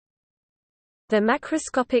The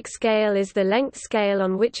macroscopic scale is the length scale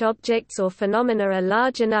on which objects or phenomena are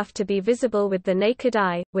large enough to be visible with the naked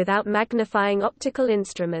eye, without magnifying optical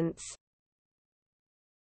instruments.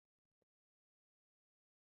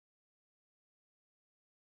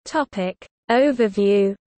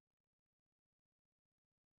 Overview.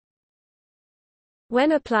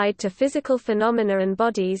 When applied to physical phenomena and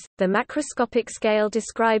bodies, the macroscopic scale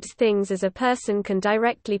describes things as a person can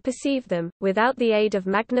directly perceive them, without the aid of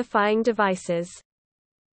magnifying devices.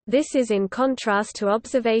 This is in contrast to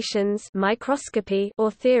observations microscopy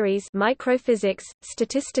or theories microphysics,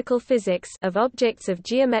 statistical physics of objects of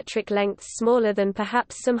geometric lengths smaller than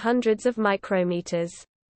perhaps some hundreds of micrometers.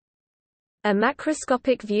 A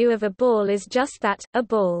macroscopic view of a ball is just that, a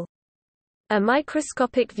ball. A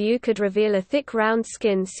microscopic view could reveal a thick round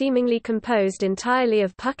skin seemingly composed entirely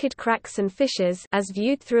of puckered cracks and fissures as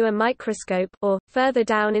viewed through a microscope, or, further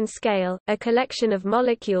down in scale, a collection of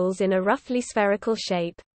molecules in a roughly spherical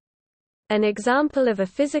shape. An example of a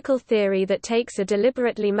physical theory that takes a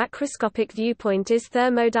deliberately macroscopic viewpoint is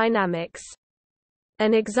thermodynamics.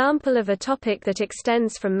 An example of a topic that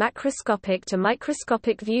extends from macroscopic to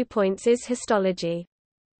microscopic viewpoints is histology.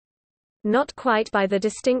 Not quite by the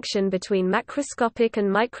distinction between macroscopic and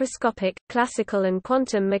microscopic, classical and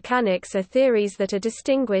quantum mechanics are theories that are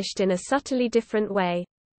distinguished in a subtly different way.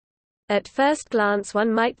 At first glance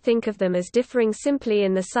one might think of them as differing simply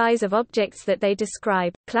in the size of objects that they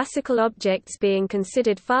describe, classical objects being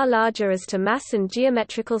considered far larger as to mass and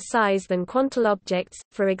geometrical size than quantum objects,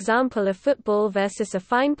 for example a football versus a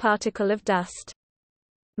fine particle of dust.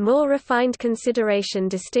 More refined consideration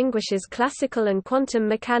distinguishes classical and quantum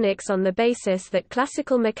mechanics on the basis that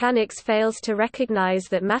classical mechanics fails to recognize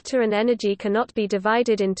that matter and energy cannot be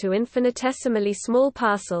divided into infinitesimally small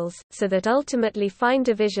parcels, so that ultimately fine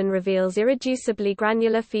division reveals irreducibly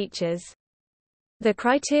granular features. The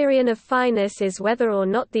criterion of fineness is whether or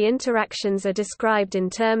not the interactions are described in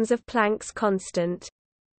terms of Planck's constant.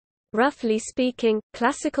 Roughly speaking,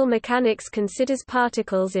 classical mechanics considers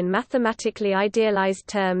particles in mathematically idealized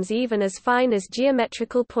terms even as fine as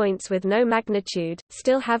geometrical points with no magnitude,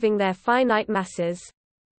 still having their finite masses.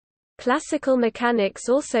 Classical mechanics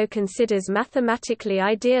also considers mathematically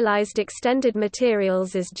idealized extended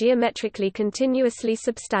materials as geometrically continuously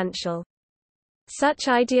substantial. Such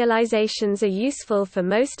idealizations are useful for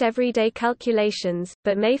most everyday calculations,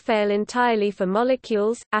 but may fail entirely for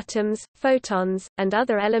molecules, atoms, photons, and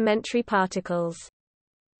other elementary particles.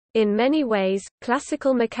 In many ways,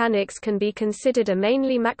 classical mechanics can be considered a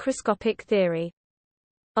mainly macroscopic theory.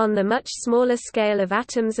 On the much smaller scale of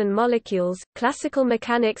atoms and molecules, classical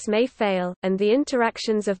mechanics may fail, and the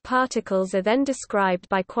interactions of particles are then described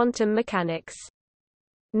by quantum mechanics.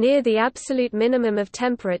 Near the absolute minimum of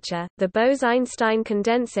temperature, the Bose–Einstein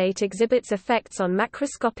condensate exhibits effects on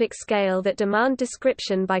macroscopic scale that demand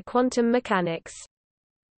description by quantum mechanics.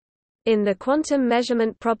 In the quantum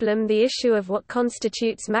measurement problem, the issue of what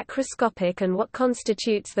constitutes macroscopic and what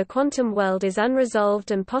constitutes the quantum world is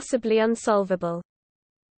unresolved and possibly unsolvable.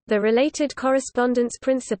 The related correspondence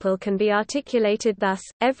principle can be articulated thus: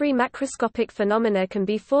 every macroscopic phenomena can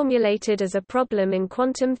be formulated as a problem in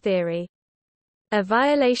quantum theory. A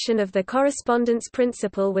violation of the correspondence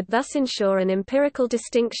principle would thus ensure an empirical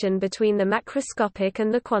distinction between the macroscopic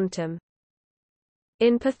and the quantum.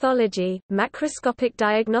 In pathology, macroscopic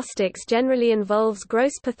diagnostics generally involves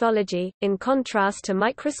gross pathology, in contrast to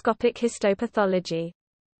microscopic histopathology.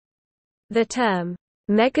 The term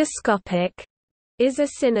megascopic is a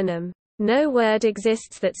synonym. No word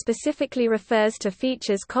exists that specifically refers to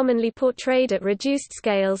features commonly portrayed at reduced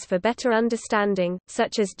scales for better understanding,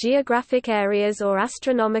 such as geographic areas or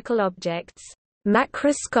astronomical objects.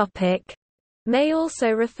 Macroscopic may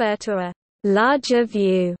also refer to a larger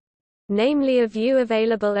view, namely a view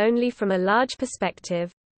available only from a large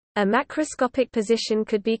perspective. A macroscopic position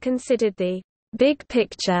could be considered the big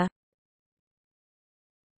picture.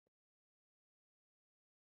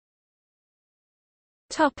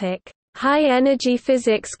 High-energy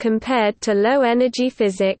physics compared to low-energy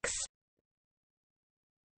physics.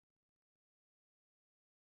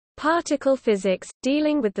 Particle physics,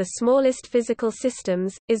 dealing with the smallest physical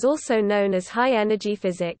systems, is also known as high-energy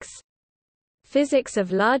physics. Physics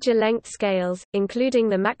of larger length scales, including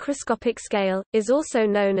the macroscopic scale, is also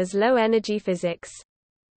known as low-energy physics.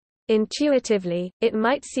 Intuitively, it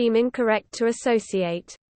might seem incorrect to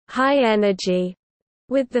associate high-energy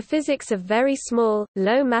with the physics of very small,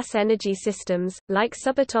 low-mass energy systems, like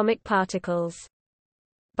subatomic particles.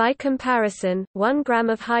 By comparison, 1 gram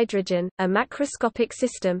of hydrogen, a macroscopic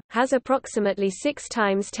system, has approximately 6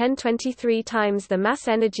 times 1023 times the mass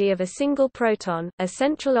energy of a single proton, a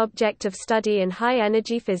central object of study in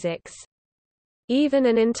high-energy physics. Even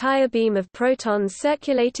an entire beam of protons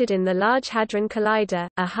circulated in the Large Hadron Collider,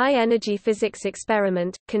 a high-energy physics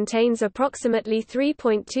experiment, contains approximately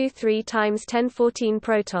 3.23 times 1014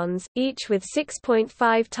 protons, each with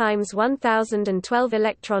 6.5 times 1012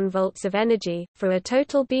 electron volts of energy, for a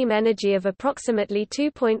total beam energy of approximately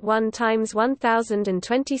 2.1 times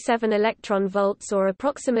 1027 electron volts, or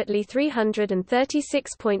approximately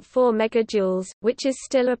 336.4 megajoules, which is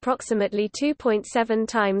still approximately 2.7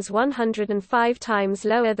 times 105 times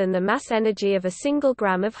lower than the mass energy of a single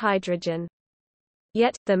gram of hydrogen.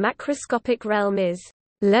 Yet, the macroscopic realm is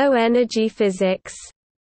low-energy physics,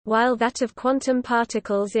 while that of quantum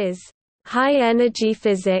particles is high-energy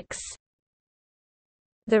physics.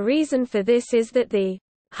 The reason for this is that the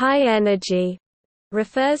high energy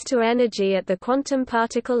refers to energy at the quantum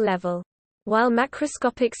particle level. While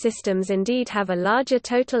macroscopic systems indeed have a larger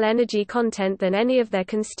total energy content than any of their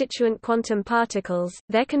constituent quantum particles,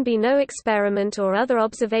 there can be no experiment or other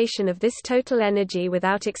observation of this total energy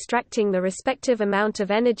without extracting the respective amount of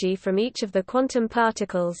energy from each of the quantum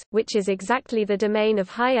particles, which is exactly the domain of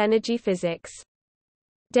high-energy physics.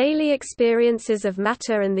 Daily experiences of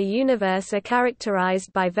matter and the universe are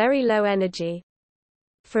characterized by very low energy.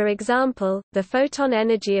 For example, the photon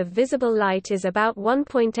energy of visible light is about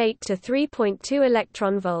 1.8 to 3.2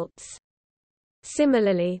 electron volts.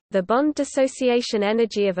 Similarly, the bond dissociation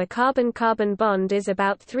energy of a carbon-carbon bond is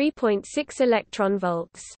about 3.6 electron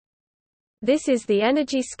volts. This is the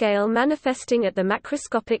energy scale manifesting at the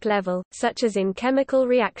macroscopic level, such as in chemical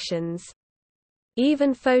reactions.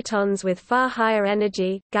 Even photons with far higher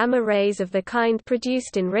energy, gamma rays of the kind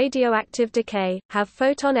produced in radioactive decay, have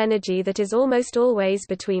photon energy that is almost always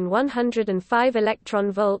between 105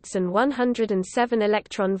 electron volts and 107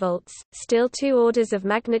 electron volts, still 2 orders of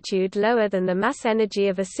magnitude lower than the mass energy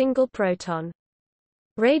of a single proton.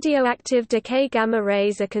 Radioactive decay gamma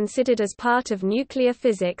rays are considered as part of nuclear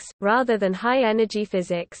physics, rather than high-energy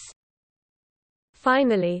physics.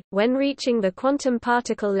 Finally, when reaching the quantum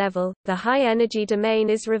particle level, the high-energy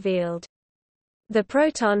domain is revealed. The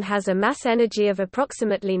proton has a mass energy of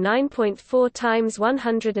approximately 9.4 times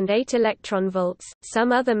 108 electron volts.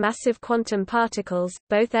 Some other massive quantum particles,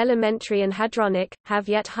 both elementary and hadronic, have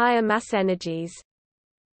yet higher mass energies.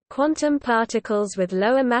 Quantum particles with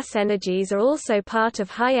lower mass energies are also part of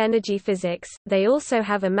high-energy physics. They also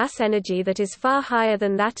have a mass energy that is far higher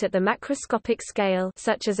than that at the macroscopic scale,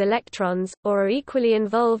 such as electrons, or are equally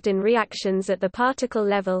involved in reactions at the particle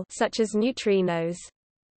level, such as neutrinos.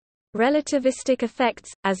 Relativistic effects,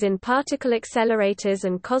 as in particle accelerators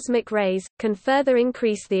and cosmic rays, can further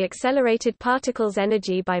increase the accelerated particle's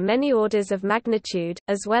energy by many orders of magnitude,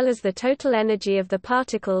 as well as the total energy of the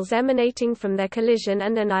particles emanating from their collision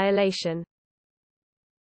and annihilation.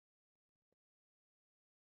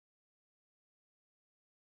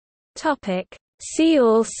 See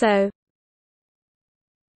also: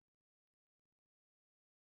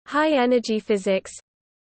 high-energy physics,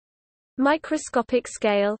 microscopic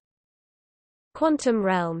scale, quantum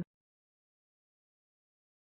realm.